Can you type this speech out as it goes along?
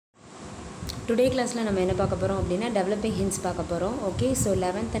Today கிளாஸில் நம்ம என்ன பார்க்க போகிறோம் அப்படின்னா டெவலப்பிங் ஹிண்ட்ஸ் பார்க்க போகிறோம். Okay, so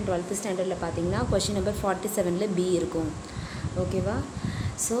 11th and 12th ஸ்டாண்டர்டில் பார்த்தீங்கன்னா கொஷின் நம்பர் 47ல் பி இருக்கும். ஓகேவா?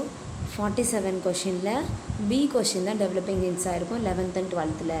 ஸோ 47 கொஷினில் பி கொஷின் தான் டெவலப்பிங் ஹிண்ட்ஸாக இருக்கும் 11th and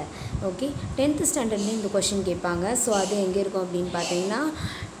 12th. Okay, 10th ஸ்டாண்டர்ட்லேயும் இந்த கொஷின் கேட்பாங்க. ஸோ அது எங்கே இருக்கும் அப்படின்னு பார்த்தீங்கன்னா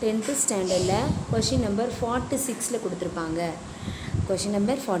 10th ஸ்டாண்டர்டில் கொஷின் நம்பர் 46ல் கொடுத்துருப்பாங்க. Question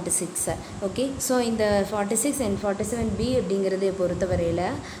number 46. ஓகே, ஸோ இந்த 46 and 47B அப்படிங்கிறத பொறுத்தவரையில்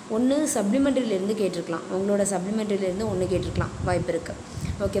ஒன்று சப்ளிமெண்ட்ரியிலேருந்து கேட்டிருக்கலாம், உங்களோட சப்ளிமெண்ட்ரியிலேருந்து ஒன்று கேட்டிருக்கலாம், வாய்ப்பு இருக்குது.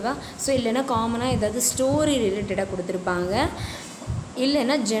 ஓகேவா? ஸோ இல்லைன்னா காமனாக ஏதாவது ஸ்டோரி ரிலேட்டடாக கொடுத்துருப்பாங்க,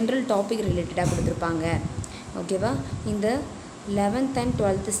 இல்லைன்னா ஜென்ரல் டாபிக் ரிலேட்டடாக கொடுத்துருப்பாங்க. ஓகேவா? இந்த 11th and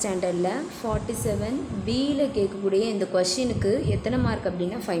 12th ஸ்டாண்டர்டில் 47Bயில் கேட்கக்கூடிய இந்த கொஷினுக்கு எத்தனை மார்க்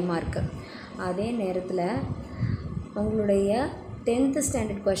அப்படின்னா 5 மார்க்கு. அதே நேரத்தில் உங்களுடைய 10th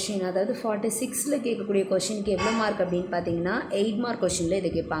ஸ்டாண்டர்ட் கொஷின், அதாவது 46ல் கேட்கக்கூடிய கொஷினுக்கு எவ்வளோ மார்க் அப்படின்னு பார்த்தீங்கன்னா 8 மார்க் கொஷினில் இதை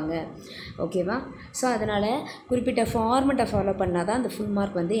கேட்பாங்க. ஓகேவா? ஸோ அதனால் குறிப்பிட்ட ஃபார்மெட்டை ஃபாலோ பண்ணால் தான் அந்த ஃபுல்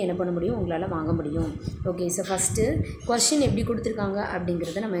மார்க் வந்து என்ன பண்ண முடியும், உங்களால் வாங்க முடியும். ஓகே, ஸோ ஃபஸ்ட்டு கொஷின் எப்படி கொடுத்துருக்காங்க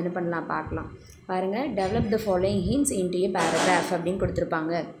அப்படிங்கிறத நம்ம என்ன பண்ணலாம் பார்க்கலாம். பாருங்கள், develop the following hints into a paragraph அப்படின்னு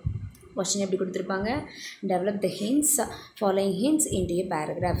கொடுத்துருப்பாங்க. கொஷின் எப்படி கொடுத்துருப்பாங்க, develop the hints following hints into a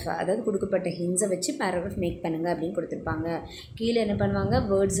paragraph, அதாவது கொடுக்கப்பட்ட ஹிண்ட்ஸை வச்சு பேராகிராஃப் மேக் பண்ணுங்கள் அப்படின்னு கொடுத்துருப்பாங்க. கீழே என்ன பண்ணுவாங்க,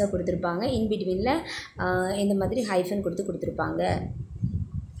 வேர்ட்ஸாக கொடுத்துருப்பாங்க, இன்பிட்வீனில் இந்த மாதிரி ஹைஃபன் கொடுத்துருப்பாங்க.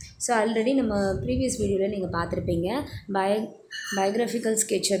 ஸோ ஆல்ரெடி நம்ம ப்ரீவியஸ் வீடியோவில் நீங்கள் பார்த்துருப்பீங்க பயோகிராஃபிக்கல்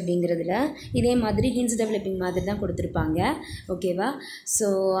ஸ்கெட்ச் அப்படிங்கிறதுல இதே மாதிரி ஹிண்ட்ஸ் டெவலப்பிங் மாதிரி தான் கொடுத்துருப்பாங்க. ஓகேவா? ஸோ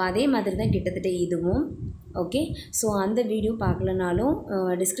அதே மாதிரி தான் கிட்டத்தட்ட இதுவும். ஓகே, ஸோ அந்த வீடியோ பார்க்கலனாலும்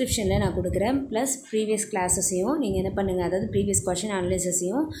டிஸ்கிரிப்ஷனில் நான் கொடுக்குறேன், ப்ளஸ் ப்ரீவியஸ் கிளாஸஸையும் நீங்கள் என்ன பண்ணுங்கள், அதாவது ப்ரீவியஸ் கொஷின்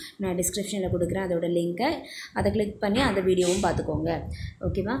அனலைசஸையும் நான் டிஸ்கிரிப்ஷனில் கொடுக்குறேன், அதோட லிங்க்கை அதை கிளிக் பண்ணி அந்த வீடியோவும் பார்த்துக்கோங்க.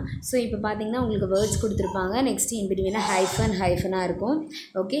 ஓகேவா? ஸோ இப்போ பார்த்தீங்கன்னா உங்களுக்கு வேர்ட்ஸ் கொடுத்துருப்பாங்க, நெக்ஸ்ட்டு இன்பிட்வீனில் ஹைஃபனாக இருக்கும்.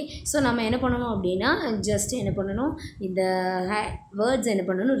 ஓகே, ஸோ நம்ம என்ன பண்ணணும் அப்படின்னா ஜஸ்ட் என்ன பண்ணணும், இந்த வேர்ட்ஸ் என்ன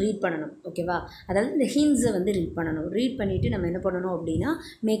பண்ணணும், ரீட் பண்ணணும். ஓகேவா? அதாவது இந்த ஹிண்ட்ஸை வந்து ரீட் பண்ணணும். ரீட் பண்ணிவிட்டு நம்ம என்ன பண்ணணும் அப்படின்னா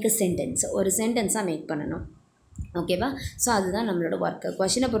மேக் அ சென்டென்ஸ், ஒரு சென்டென்ஸாக மேக் பண்ணணும். ஓகேவா? ஸோ அதுதான் நம்மளோட ஒர்க்கு.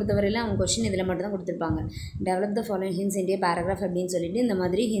 கொஷினை பொறுத்தவரையில் அவங்க கொஷின் இதில் மட்டும் தான் கொடுத்துருப்பாங்க, develop the following hints in a paragraph அப்படின்னு சொல்லிட்டு இந்த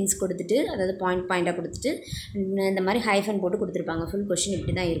மாதிரி ஹிண்ட்ஸ் கொடுத்துட்டு, அதாவது பாயிண்டாக கொடுத்துட்டு இந்த மாதிரி ஹைஃபன் போட்டு கொடுத்துருப்பாங்க. ஃபுல் கொஷின்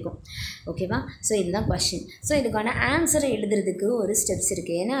இப்படி தான் இருக்கும். ஓகேவா? ஸோ இதுதான் கொஷின். ஸோ இதுக்கான ஆன்சரை எழுதுறதுக்கு ஒரு ஸ்டெப்ஸ்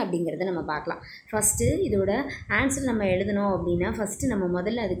இருக்குது, என்ன அப்படிங்கிறத நம்ம பார்க்கலாம். ஃபஸ்ட்டு இதோட ஆன்சர் நம்ம எழுதணும் அப்படின்னா ஃபஸ்ட்டு நம்ம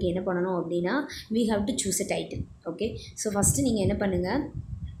முதல்ல அதுக்கு என்ன பண்ணணும் அப்படின்னா we have to choose a title. Okay, so first நீங்கள் என்ன பண்ணுங்கள்,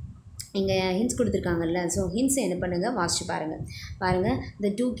 இங்கே ஹிண்ட்ஸ் கொடுத்துருக்காங்கல்ல, ஸோ ஹிண்ட்ஸ் என்ன பண்ணுங்கள், வாசிச்சு பாருங்கள்.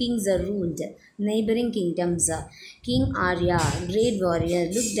 The two kings are ruled neighboring kingdoms. King Arya, great warrior,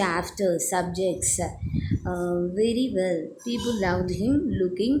 looked after subjects very well. People loved him,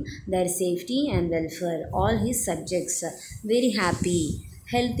 looking their safety and welfare. All his subjects very happy,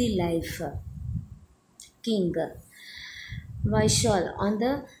 healthy life. King Vaishal, on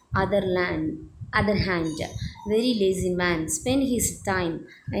the other hand, very lazy man, spent his time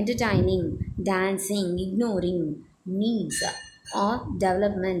entertaining, dancing, ignoring needs or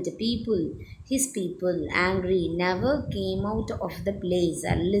development. His people, angry, never came out of the place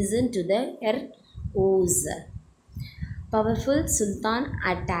and listened to their oaths. Powerful Sultan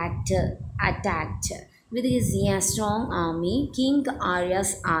attacked with his strong army. King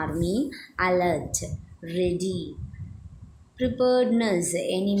Arya's army alert, ready. Preparedness,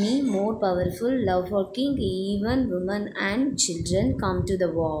 enemy more powerful, love for king, even women and children come to the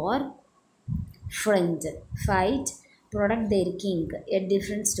war. Friend, fight, protect their king, a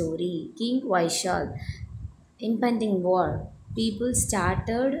different story. King Vaishal, impending war, people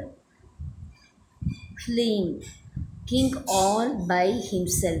started fleeing. King all by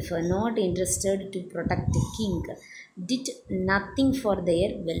himself, not interested to protect the king, did nothing for their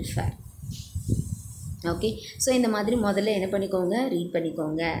welfare. Okay, so இந்த மாதிரி முதல்ல என்ன பண்ணிக்கோங்க, read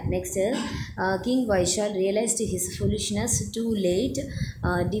பண்ணிக்கோங்க. Next king வைஷால் realised his foolishness too late,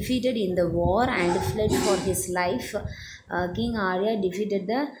 defeated in the war and flood for his life. King Arya defeated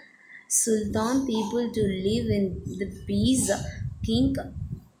the Sultan, people to live in the piece. King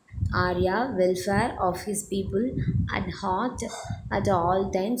Arya, welfare of his people at heart at all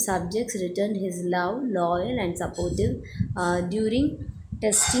times. Subjects returned his love, loyal and supportive during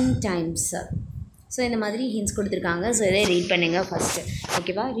testing times. So இந்த மாதிரி hints கொடுத்துருக்காங்க. So இதை read பண்ணுங்கள் first.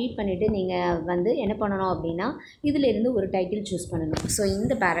 ஓகேவா? Read பண்ணிவிட்டு நீங்கள் வந்து என்ன பண்ணணும் அப்படின்னா இதிலேருந்து ஒரு டைட்டில் சூஸ் பண்ணணும். ஸோ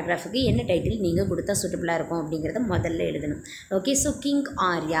இந்த பேராகிராஃபுக்கு என்ன டைட்டில் நீங்கள் கொடுத்தா சூட்டபுளாக இருக்கும் அப்படிங்கிறத முதல்ல எழுதணும். Okay, so king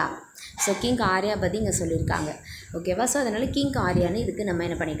Arya, so king Arya பற்றி இங்கே சொல்லியிருக்காங்க. ஓகேவா? ஸோ அதனால் கிங் ஆர்யான்னு இதுக்கு நம்ம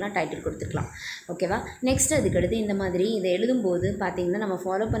என்ன பண்ணிக்கலாம், டைட்டில் கொடுத்துருக்கலாம். ஓகேவா? நெக்ஸ்ட் அதுக்கடுத்து இந்த மாதிரி இதை எழுதும்போது பார்த்திங்கன்னா நம்ம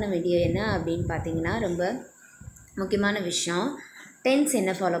ஃபாலோ பண்ண வேண்டிய என்ன அப்படின்னு பார்த்திங்கன்னா ரொம்ப முக்கியமான விஷயம், டென்ஸ்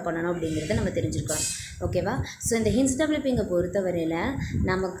என்ன ஃபாலோ பண்ணணும் அப்படிங்கிறத நம்ம தெரிஞ்சுருக்கோம். ஓகேவா? ஸோ இந்த ஹின்ஸ் டெவலப்பிங்கை பொறுத்தவரையில்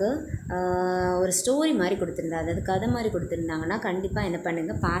நமக்கு ஒரு ஸ்டோரி மாதிரி கொடுத்துருந்தா, அதாவது கதை மாதிரி கொடுத்துருந்தாங்கன்னா கண்டிப்பாக என்ன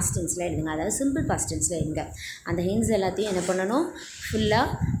பண்ணுங்கள், பாஸ்ட் டென்ஸில் எழுதுங்க. அதாவது சிம்பிள் பாஸ்ட் டென்ஸில் எழுதுங்க. அந்த ஹின்ஸ் எல்லாத்தையும் என்ன பண்ணணும்,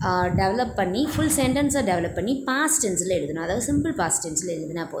 ஃபுல்லாக டெவலப் பண்ணி ஃபுல் சென்டென்ஸை டெவலப் பண்ணி பாஸ்ட் டென்ஸில் எழுதணும். அதாவது சிம்பிள் பாஸ்ட் டென்ஸில்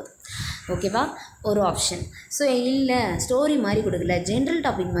எழுதுனா போதும். ஓகேவா? ஒரு ஆப்ஷன். ஸோ இல்லை ஸ்டோரி மாதிரி கொடுக்கல, ஜென்ரல்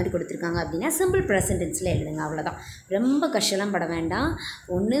டாபிக் மாதிரி கொடுத்துருக்காங்க அப்படின்னா சிம்பிள் ப்ரெசன்ட் டென்ஸில் எழுதுங்க. அவ்வளோதான். ரொம்ப கஷ்டம்லாம் பட வேண்டாம்.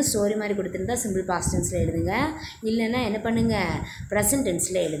 ஒன்று ஸ்டோரி மாதிரி கொடுத்துருந்தா சிம்பிள் பாஸ்ட் டென்ஸில் எழுதுங்க, இல்லைன்னா என்ன பண்ணுங்கள், ப்ரெசன்ட்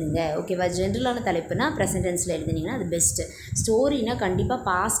டென்ஸில் எழுதுங்க. ஓகேவா? ஜென்ரலான தலைப்புனா ப்ரெசன்ட் டென்ஸில் எழுதுனீங்கன்னா அது பெஸ்ட்டு. ஸ்டோரினா கண்டிப்பாக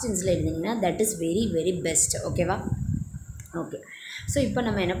past டென்ஸில் எழுதுனீங்கன்னா that is very very best. ஓகேவா? ஓகே. ஸோ இப்போ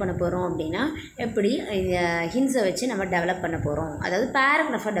நம்ம என்ன பண்ண போகிறோம் அப்படின்னா, எப்படி ஹின்ஸை வச்சு நம்ம டெவலப் பண்ண போகிறோம், அதாவது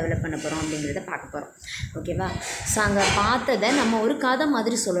பேராகிராஃபாக டெவலப் பண்ண போகிறோம் அப்படிங்கிறத பார்க்க போகிறோம். ஓகேவா? ஸோ அங்கே பார்த்ததை நம்ம ஒரு கதை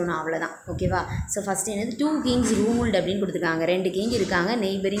மாதிரி சொல்லணும், அவ்வளோதான். ஓகேவா? ஸோ ஃபஸ்ட்டு என்னது, 2 kings ரூல்டு அப்படின்னு கொடுத்துருக்காங்க. 2 கிங் இருக்காங்க,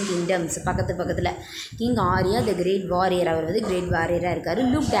 நெய்பரிங் கிங்டம்ஸ் பக்கத்தில். King Arya the great warrior, அவர் வந்து கிரேட் வாரியராக இருக்கார்.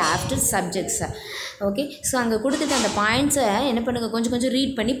 Looked after subjects. Okay. So அங்கே கொடுத்துட்டு அந்த பாயிண்ட்ஸை என்ன பண்ணுங்கள், கொஞ்சம்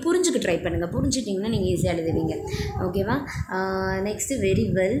ரீட் பண்ணி புரிஞ்சுக்க ட்ரை பண்ணுங்கள். புரிஞ்சுட்டிங்கன்னா நீங்கள் ஈஸியாக எழுதுவீங்க. ஓகேவா? Next very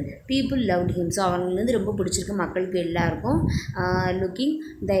well people loved him. So அவங்களுக்கு ரொம்ப பிடிச்சிருக்கு மக்களுக்கு எல்லாருக்கும். Looking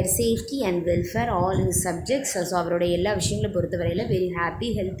their safety and welfare all his subjects. So அவருடைய எல்லா விஷயங்களை பொறுத்தவரையில் வெரி ஹாப்பி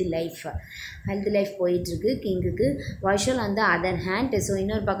ஹெல்த்தி லைஃப் போயிட்டுருக்கு கிங்குக்கு. வைஷால் on the other hand. So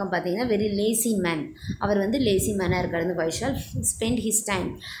இன்னொரு பக்கம் பார்த்தீங்கன்னா வெரி லேசி மேன், அவர் வந்து லேசி மேனாக இருக்கார். இந்த வைஷால் ஸ்பெண்ட் ஹிஸ் டைம்,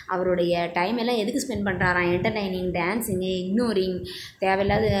 அவருடைய டைம் எல்லாம் எதுக்கு ஸ்பெண்ட் பண்ணுறாராம், என்டர்டைனிங், டான்ஸிங்கு, இக்னோரிங்,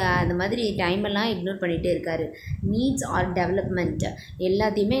 தேவையில்லாத அந்த மாதிரி டைம் எல்லாம் இக்னோர் பண்ணிகிட்டே இருக்கார். நீட்ஸ் ஆர் டெவலப்மெண்ட்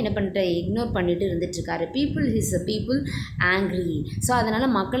எல்லாத்தையுமே என்ன பண்ணிட்டு இக்னோர் பண்ணிட்டு இருந்துகிட்ருக்காரு. People angry. ஸோ அதனால்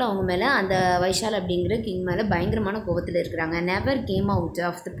மக்கள் அவங்க மேலே, அந்த வைஷால் அப்படிங்கிற கிங் மேலே பயங்கரமான கோபத்தில் இருக்கிறாங்க. Never came out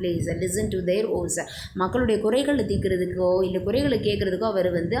of the place listen to their hose. மக்களுடைய குறைகளை தீர்க்கிறதுக்கோ இல்லை குறைகளை கேட்குறதுக்கோ அவர்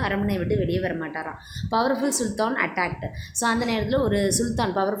வந்து அரண்மனை விட்டு வெளியே வர மாட்டாராம். பவர்ஃபுல் சுல்தான் அட்டாக்ட். ஸோ அந்த நேரத்தில் ஒரு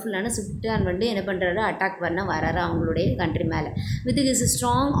சுல்தான், பவர்ஃபுல்லான சுல்தான் வந்து என்ன பண்ணுறாரு, அட்டாக் பண்ண வராரு அவங்களுடைய கண்ட்ரி மேலே. With his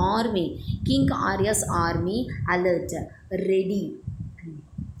strong army, king Aryas army alert, ready,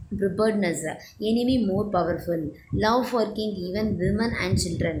 preparedness, enemy more powerful, love for king, even women and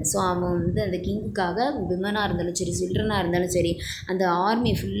children. So அவன் வந்து அந்த கிங்குக்காக விமனாக இருந்தாலும் சரி, சில்ட்ரனாக இருந்தாலும் சரி, அந்த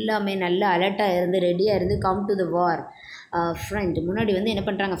ஆர்மி ஃபுல்லாமே நல்ல அலர்ட்டாக இருந்து ரெடியாக இருந்து come to the war front, முன்னாடி வந்து என்ன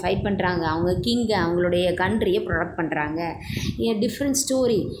பண்ணுறாங்க, ஃபைட் பண்ணுறாங்க. அவங்க கிங்கை, அவங்களுடைய கண்ட்ரியை ப்ரொடக்ட் பண்ணுறாங்க. ஏ different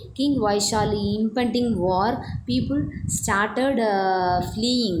story, king Vaishali impending war, people started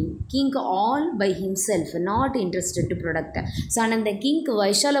fleeing, king all by himself not interested to protect. So ஆனால் அந்த கிங்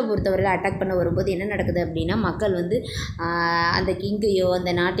வைஷாலை பொறுத்தவரையில் அட்டாக் பண்ண வரும்போது என்ன நடக்குது அப்படின்னா, மக்கள் வந்து அந்த கிங்கையோ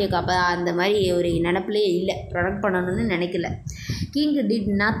அந்த நாட்டையோ அந்த மாதிரி ஒரு நினப்பிலே இல்லை, ப்ரொடக்ட் பண்ணணும்னு நினைக்கல. King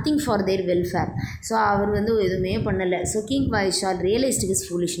did nothing for their welfare. So அவர் வந்து எதுவுமே பண்ணலை. So king வைஷால் realised his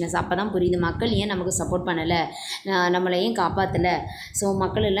foolishness. அப்போ தான் புரியுது மக்கள் ஏன் நமக்கு சப்போர்ட் பண்ணலை, நம்மளை ஏன் காப்பாற்றலை, ஸோ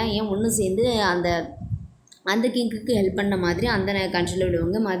மக்கள் எல்லாம் ஏன் ஒன்று சேர்ந்து அந்த கிங்குக்கு ஹெல்ப் பண்ண மாதிரி அந்த கண்ட்ரியில்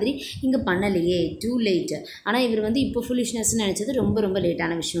உள்ளவங்க மாதிரி இங்கே பண்ணலையே, டூ லேட். ஆனால் இவர் வந்து இப்போ ஃபுல்லிஷ்னஸ்ன்னு நினச்சது ரொம்ப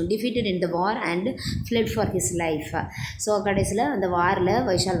லேட்டான விஷயம். Defeated in the war and flood for his life. So கடைசியில் அந்த வாரில்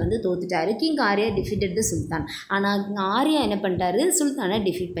வைஷால் வந்து தோத்துட்டார். கிங் ஆரியா டிஃபீட்டட் த சுல்தான். ஆனால் ஆரியா என்ன பண்ணிட்டாரு, சுல்தானை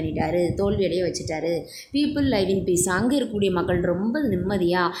டிஃபீட் பண்ணிட்டாரு, தோல்வியடைய வச்சுட்டாரு. People live in peace. அங்கே இருக்கக்கூடிய மக்கள் ரொம்ப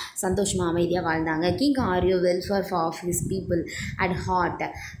நிம்மதியாக சந்தோஷமாக அமைதியாக வாழ்ந்தாங்க. King ஆரியோ welfare of his people at heart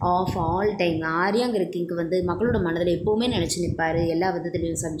of all time. ஆரியாங்கிற கிங்க்கு வந்து மக்களோட மனதில் எப்போவுமே நினச்சி நிற்பார், எல்லா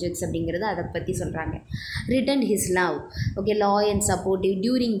விதத்துலேயும் சப்ஜெக்ட்ஸ் அப்படிங்கிறது அதை பற்றி சொல்கிறாங்க. Return his love, okay, Lai and supportive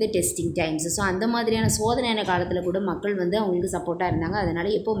during the testing times. So அந்த மாதிரியான சோதனையான காலத்தில் கூட மக்கள் வந்து அவங்களுக்கு சப்போர்ட்டாக இருந்தாங்க, அதனால்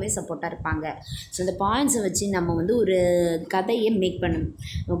எப்போவுமே சப்போர்ட்டாக இருப்பாங்க. ஸோ இந்த பாயிண்ட்ஸை வச்சு நம்ம வந்து ஒரு கதையை மேக் பண்ணணும்.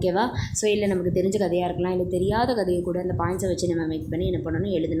 ஓகேவா? ஸோ இல்லை நமக்கு தெரிஞ்ச கதையாக இருக்கலாம், இல்லை தெரியாத கதையை கூட அந்த பாயிண்ட்ஸை வச்சு நம்ம மேக் பண்ணி என்ன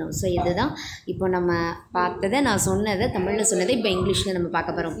பண்ணணும், எழுதணும். ஸோ இதுதான் இப்போ நம்ம பார்த்ததை, நான் சொன்னதை தமிழில் சொன்னதை இப்போ இங்கிலீஷில் நம்ம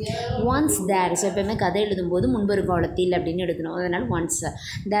பார்க்க போகிறோம். ஒன்ஸ் தேர். ஸோ எப்போயுமே கதை எழுதும்போது முன்பொரு காலத்தில் அப்படின்னு எடுக்கணும். அதனால் once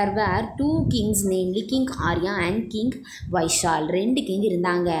there where 2 kings, namely king Arya and king வைஷால். 2 king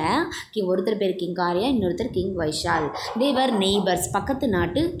இருந்தாங்க. ஒருத்தர் பேர் கிங் ஆரியா, இன்னொருத்தர் கிங் வைஷால். தே வர் நெய்பர்ஸ், பக்கத்து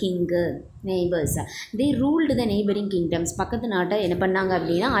நாட்டு கிங்கு, நெய்பர்ஸ். தே ரூல்டு த நெய்பரிங் கிங்டம்ஸ். பக்கத்து நாட்டை என்ன பண்ணாங்க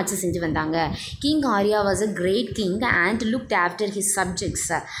அப்படின்னா ஆட்சி செஞ்சு வந்தாங்க. King Arya was a great king and looked after his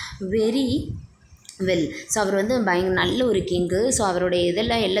subjects very well. So அவர் வந்து நல்ல ஒரு கிங்கு. ஸோ அவருடைய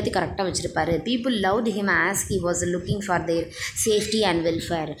இதெல்லாம் எல்லாத்தையும் கரெக்டாக வச்சுருப்பார். People loved him as he was looking for their safety and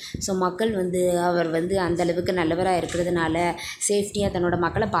welfare. So மக்கள் வந்து அவர் வந்து அந்தளவுக்கு நல்லவராக இருக்கிறதுனால, சேஃப்டியாக தன்னோட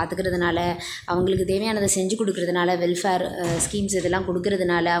மக்களை பார்த்துக்கிறதுனால, அவங்களுக்கு தேவையானதை செஞ்சு கொடுக்கறதுனால, வெல்ஃபேர் ஸ்கீம்ஸ் இதெல்லாம்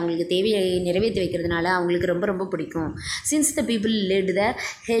கொடுக்கறதுனால, அவங்களுக்கு தேவையை நிறைவேற்றி வைக்கிறதுனால அவங்களுக்கு ரொம்ப ரொம்ப பிடிக்கும். Since the people lived the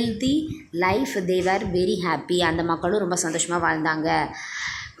healthy life they were very happy. அந்த மக்களும் ரொம்ப சந்தோஷமாக வாழ்ந்தாங்க.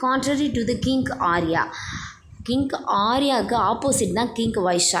 contrary to the king Arya. King ஆர்யாவுக்கு opposite தான் கிங்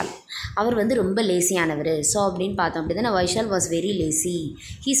வைஷால். அவர் வந்து ரொம்ப லேசியானவர். ஸோ அப்படின்னு பார்த்தோம் அப்படி தானே, வைஷால் was very lazy.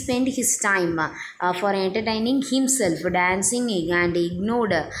 He spend his time for entertaining himself dancing and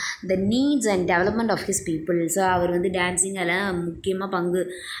ignored the needs and development of his people. So அவர் வந்து டான்ஸிங் எல்லாம் முக்கியமாக பங்கு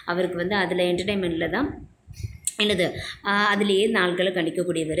அவருக்கு வந்து அதில் என்டர்டைன்மெண்ட்டில் தான் என்னது அதிலேயே நாட்களை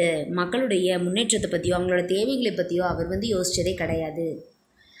கணிக்கக்கூடியவர். மக்களுடைய முன்னேற்றத்தை பற்றியோ அவங்களோட தேவைகளை பற்றியோ அவர் வந்து யோசித்ததே கிடையாது.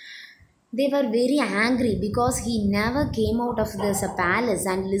 They were very angry because he never came out of this palace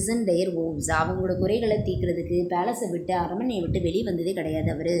and listened their woes. அவங்களோட குறைகளை தீர்க்கிறதுக்கு பேலஸை விட்டு அரண்மனையை விட்டு வெளியே வந்ததே கிடையாது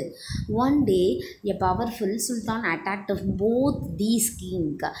அவர். One day a powerful Sultan attacked of both these king.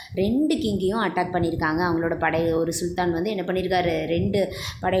 ரெண்டு கிங்கையும் அட்டாக் பண்ணியிருக்காங்க அவங்களோட படை. ஒரு சுல்தான் வந்து என்ன பண்ணியிருக்காரு, ரெண்டு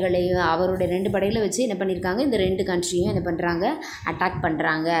படைகளையும் அவரோட ரெண்டு படைகளை வச்சு என்ன பண்ணியிருக்காங்க, இந்த ரெண்டு கண்ட்ரியும் என்ன பண்ணுறாங்க, அட்டாக்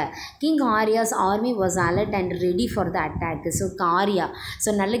பண்ணுறாங்க. King Arya's army was alert and ready for the attack. So Arya,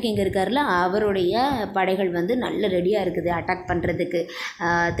 so நல்ல கிங் இருக்கார்ல, அவருடைய படைகள் வந்து நல்ல ரெடியாக இருக்குது அட்டாக் பண்ணுறதுக்கு.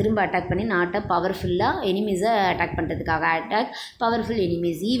 திரும்ப அட்டாக் பண்ணி நாட்டை பவர்ஃபுல்லாக எனிமீஸை அட்டாக் பண்ணுறதுக்காக. Attack powerful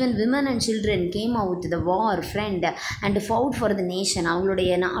enemies. Even women and children came out the war friend and fought for the nation.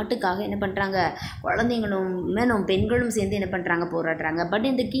 அவங்களுடைய நாட்டுக்காக என்ன பண்ணுறாங்க, குழந்தைங்களும் விமனும் பெண்களும் சேர்ந்து என்ன பண்ணுறாங்க, போராடுறாங்க. பட்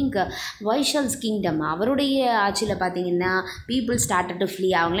இந்த கிங் வைஷால்ஸ் கிங்டம், அவருடைய ஆட்சியில் பார்த்தீங்கன்னா பீப்புள் ஸ்டார்டட் டு ஃப்ளீ.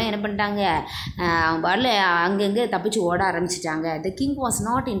 அவங்களாம் என்ன பண்ணிட்டாங்க, அவங்க வரல அங்கங்கே தப்பிச்சு ஓட ஆரம்பிச்சிட்டாங்க. The king was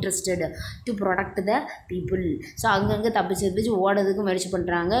not interested to protect the people. So அங்கங்கே தப்பிச்சு ஓடுறதுக்கு முயற்சி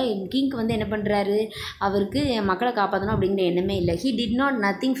பண்ணுறாங்க. கிங்க்கு வந்து என்ன பண்ணுறாரு, அவருக்கு மக்களை காப்பாற்றணும் அப்படிங்கிற எண்ணமே இல்லை. He did not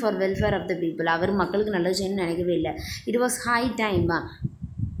nothing for welfare of the people. அவர் மக்களுக்கு நல்லது செய்யணும்னு நினைக்கவே இல்லை. It was high time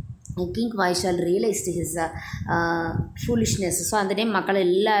king வைஷால் realised his foolishness. So அந்த டைம் மக்கள்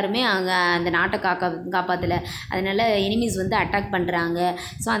எல்லாருமே அங்கே அந்த நாட்டை காப்பாற்றலை. அதனால் எனிமீஸ் வந்து அட்டாக் பண்ணுறாங்க.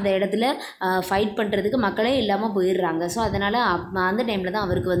 ஸோ அந்த இடத்துல ஃபைட் பண்ணுறதுக்கு மக்களே இல்லாமல் போயிடுறாங்க. ஸோ அதனால் அந்த டைமில் தான்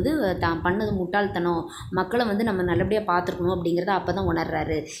அவருக்கு வந்து தான் பண்ணது முட்டாள்தனம், மக்களை வந்து நம்ம நல்லபடியாக பார்த்துருக்கணும் அப்படிங்கிறத அப்போ தான்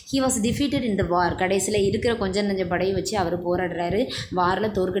உணர்றாரு. ஹி வாஸ் டிஃபீட்டட் இன் த வார். கடைசியில் இருக்கிற கொஞ்சம் நஞ்ச படையை வச்சு அவர் போராடுறாரு.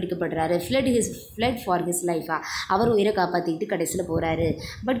 வாரில் தோற்கடிக்கப்படுறாரு. ஃப்ளட் ஃபார் ஹிஸ் லைஃபா, அவர் உயிரை காப்பாற்றிக்கிட்டு கடைசியில் போகிறாரு.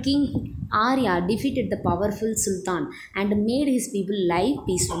 But king Arya defeated the powerful sultan and made his people live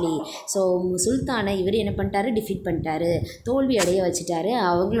peacefully. So சுல்தானை இவர் என்ன பண்ணிட்டாரு, டிஃபீட் பண்ணிட்டாரு, தோல்வி அடைய வச்சுட்டாரு.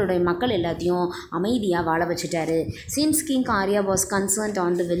 அவங்களுடைய மக்கள் எல்லாத்தையும் அமைதியாக வாழ வச்சுட்டாரு. Since king Arya was concerned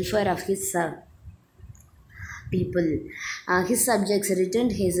on the welfare of his people. His subjects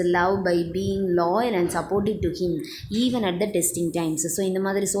returned his love by being loyal and supportive to him even at the testing times. So இந்த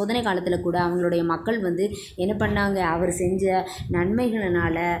மாதிரி சோதனை காலத்தில் கூட அவங்களுடைய மக்கள் வந்து என்ன பண்ணாங்க, அவர் செஞ்ச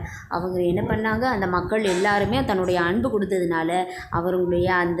நன்மைகளினால அவங்க என்ன பண்ணாங்க, அந்த மக்கள் எல்லாருமே தன்னுடைய அன்பு கொடுத்ததுனால அவங்களுடைய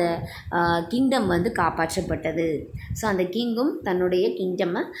அந்த கிங்டம் வந்து காப்பாற்றப்பட்டது. ஸோ அந்த கிங்கும் தன்னுடைய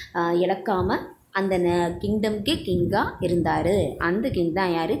கிங்டம்மை இழக்காமல் அந்த கிங்டம்க்கே கிங்காக இருந்தார். அந்த கிங்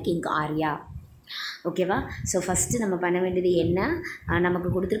தான் யார், கிங் ஆர்யா. ஓகேவா? ஸோ ஃபஸ்ட்டு நம்ம பண்ண வேண்டியது என்ன, நமக்கு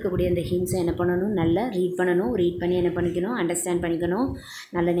கொடுத்துருக்கக்கூடிய அந்த ஹிண்ட்ஸை என்ன பண்ணணும், நல்லா ரீட் பண்ணணும். ரீட் பண்ணி என்ன பண்ணிக்கணும், அண்டர்ஸ்டாண்ட் பண்ணிக்கணும்.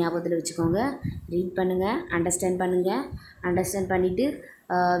 நல்ல ஞாபகத்தில் வச்சுக்கோங்க. ரீட் பண்ணுங்கள், அண்டர்ஸ்டாண்ட் பண்ணுங்கள். அண்டர்ஸ்டாண்ட் பண்ணிவிட்டு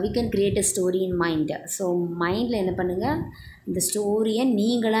we can create a story in mind. So மைண்டில் என்ன பண்ணுங்கள், இந்த ஸ்டோரியை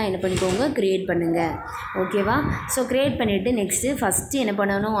நீங்களாக என்ன பண்ணிக்கோங்க, க்ரியேட் பண்ணுங்கள். ஓகேவா? ஸோ க்ரியேட் பண்ணிவிட்டு நெக்ஸ்ட்டு ஃபஸ்ட்டு என்ன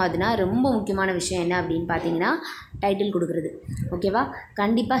பண்ணணும், அதுனா ரொம்ப முக்கியமான விஷயம் என்ன அப்படின்னு பார்த்தீங்கன்னா டைட்டில் கொடுக்குறது. ஓகேவா?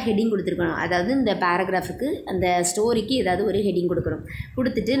 கண்டிப்பாக ஹெட்டிங் கொடுத்துருக்கணும். அதாவது இந்த பேராகிராஃபுக்கு அந்த ஸ்டோரிக்கு ஏதாவது ஒரு ஹெட்டிங் கொடுக்கணும்.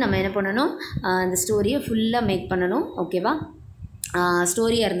 கொடுத்துட்டு நம்ம என்ன பண்ணணும், அந்த ஸ்டோரியை ஃபுல்லாக மேக் பண்ணணும். ஓகேவா?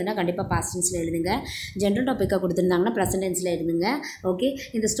 ஸ்டோரியாக இருந்துன்னா கண்டிப்பாக பாஸ்ட் டென்ஸில் எழுதுங்க. ஜென்ரல் டாப்பிக்காக கொடுத்துருந்தாங்கன்னா ப்ரெசன்ட் டென்ஸில் எழுதுங்க. ஓகே?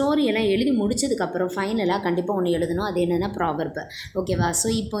 இந்த ஸ்டோரியெல்லாம் எழுதி முடிச்சதுக்கப்புறம் ஃபைனலாக கண்டிப்பாக ஒன்று எழுதணும். அது என்னென்னா ப்ராவர்ப். ஓகேவா? ஸோ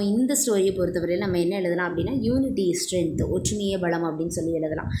இப்போ இந்த ஸ்டோரியை பொறுத்தவரையில் நம்ம என்ன எழுதலாம் அப்படின்னா யூனிட்டி ஸ்ட்ரென்த், ஒற்றுமையே பலம் அப்படின்னு சொல்லி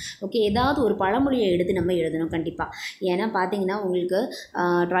எழுதலாம். ஓகே? ஏதாவது ஒரு பழமொழியை எடுத்து நம்ம எழுதணும் கண்டிப்பாக. ஏன்னா பார்த்தீங்கன்னா உங்களுக்கு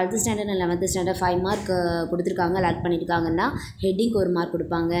 12th standard 11th standard 5 mark கொடுத்துருக்காங்க, லாக் பண்ணியிருக்காங்கன்னா ஹெட்டிங்க்கு ஒரு மார்க்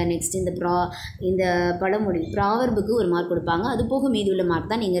கொடுப்பாங்க. நெக்ஸ்ட் இந்த பழமொழி ப்ராவர்புக்கு ஒரு மார்க் கொடுப்பாங்க. அது போக மீதி உள்ள மார்க்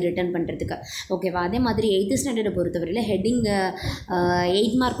தான் நீங்கள் ரிட்டர்ன் பண்ணுறதுக்கு. ஓகேவா? அதே மாதிரி 8th ஸ்டாண்டர்டை பொறுத்தவரையில் ஹெட்டிங்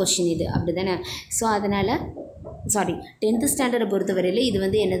 8 மார்க் கொஸ்டின் இது, அப்படி தானே? ஸோ அதனால் சாரி 10th ஸ்டாண்டர்டை பொறுத்தவரையில் இது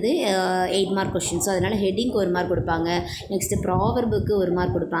வந்து என்னது 8 மார்க் கொஷின். ஸோ அதனால் ஹெட்டிங்க்கு 1 மார்க் கொடுப்பாங்க, நெக்ஸ்ட்டு ப்ராவர்புக்கு 1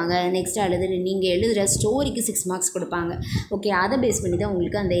 மார்க் கொடுப்பாங்க, நெக்ஸ்ட்டு நீங்கள் எழுதுகிற ஸ்டோரிக்கு 6 மார்க்ஸ் கொடுப்பாங்க. ஓகே, அதை பேஸ் பண்ணி தான்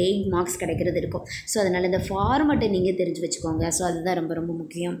உங்களுக்கு அந்த 8 மார்க்ஸ் கிடைக்கிறது இருக்கும். ஸோ அதனால் இந்த ஃபார்மெட்டை நீங்கள் தெரிஞ்சு வச்சுக்கோங்க. ஸோ அதுதான் ரொம்ப ரொம்ப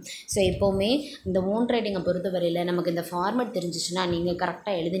முக்கியம். ஸோ எப்போவுமே இந்த ஓன் ரைட்டிங்கை பொறுத்தவரையில் நமக்கு இந்த ஃபார்மெட் தெரிஞ்சிச்சுன்னா நீங்கள்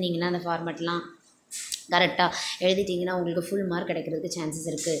கரெக்டாக எழுதுனீங்கன்னா அந்த ஃபார்மெட்லாம் கரெக்டாக எழுதிட்டிங்கன்னா உங்களுக்கு ஃபுல் மார்க் கிடைக்கிறதுக்கு சான்சஸ்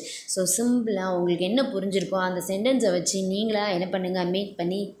இருக்குது. ஸோ சிம்பிளாக உங்களுக்கு என்ன புரிஞ்சிருக்கோ அந்த சென்டென்ஸை வச்சு நீங்களாக என்ன பண்ணுங்கள், மேக்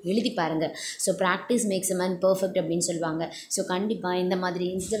பண்ணி எழுதி பாருங்கள். So practice makes a man perfect அப்படின்னு சொல்லுவாங்க. ஸோ கண்டிப்பாக இந்த மாதிரி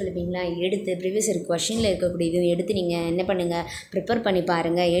ஹின்ஸ் டெவலப்பிங்லாம் எடுத்து ப்ரீவியஸ் கொஷினில் இருக்கக்கூடியதும் எடுத்து நீங்கள் என்ன பண்ணுங்கள், ப்ரிப்பேர் பண்ணி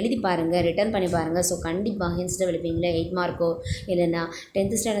பாருங்கள், எழுதி பாருங்கள், ரிட்டர்ன் பண்ணி பாருங்கள். ஸோ கண்டிப்பாக ஹின்ஸ் டெவலப்பிங்கில் 8 மார்க்கோ இல்லைன்னா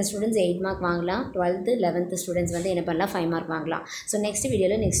 10th ஸ்டாண்டர்ட் ஸ்டூடெண்ட்ஸ் 8 மார்க் வாங்கலாம், 12th 11th ஸ்டூடெண்ட்ஸ் வந்து என்ன பண்ணலாம் 5 மார்க் வாங்கலாம். ஸோ நெக்ஸ்ட்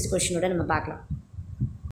வீடியோவில் நெக்ஸ்ட் கொஷினோட நம்ம பார்க்கலாம்.